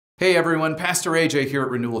Hey everyone, Pastor AJ here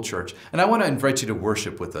at Renewal Church, and I want to invite you to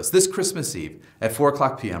worship with us this Christmas Eve at 4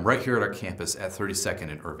 o'clock p.m. right here at our campus at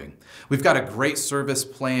 32nd and Irving. We've got a great service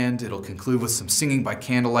planned. It'll conclude with some singing by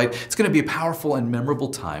candlelight. It's going to be a powerful and memorable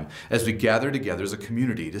time as we gather together as a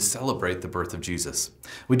community to celebrate the birth of Jesus.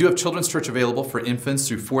 We do have Children's Church available for infants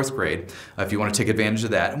through 4th grade if you want to take advantage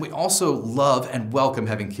of that, and we also love and welcome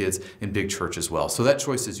having kids in big church as well, so that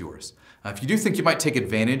choice is yours. If you do think you might take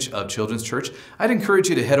advantage of Children's Church, I'd encourage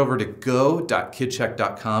you to head over to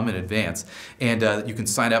go.kidcheck.com in advance, and you can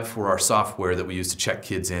sign up for our software that we use to check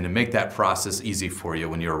kids in and make that process easy for you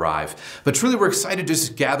when you arrive. But truly, we're excited to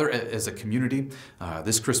just gather as a community.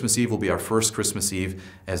 This Christmas Eve will be our first Christmas Eve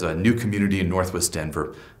as a new community in Northwest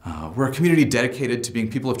Denver. We're a community dedicated to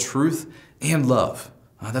being people of truth and love.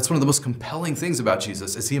 That's one of the most compelling things about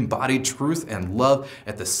Jesus, is he embodied truth and love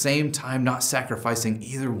at the same time, not sacrificing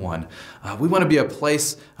either one. We want to be a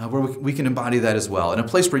place where we can embody that as well, and a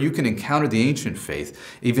place where you can encounter the ancient faith,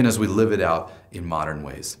 even as we live it out in modern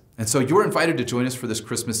ways. And so you're invited to join us for this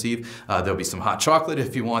Christmas Eve. There'll be some hot chocolate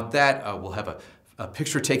if you want that. We'll have a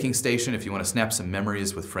picture-taking station if you want to snap some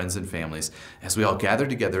memories with friends and families as we all gather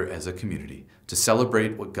together as a community to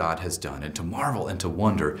celebrate what God has done and to marvel and to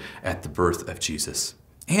wonder at the birth of Jesus,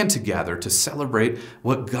 and to gather to celebrate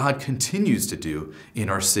what God continues to do in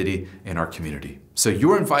our city and our community. So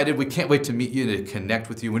you're invited. We can't wait to meet you and to connect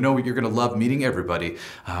with you. We know you're going to love meeting everybody.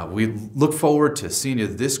 We look forward to seeing you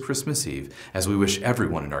this Christmas Eve as we wish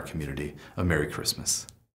everyone in our community a Merry Christmas.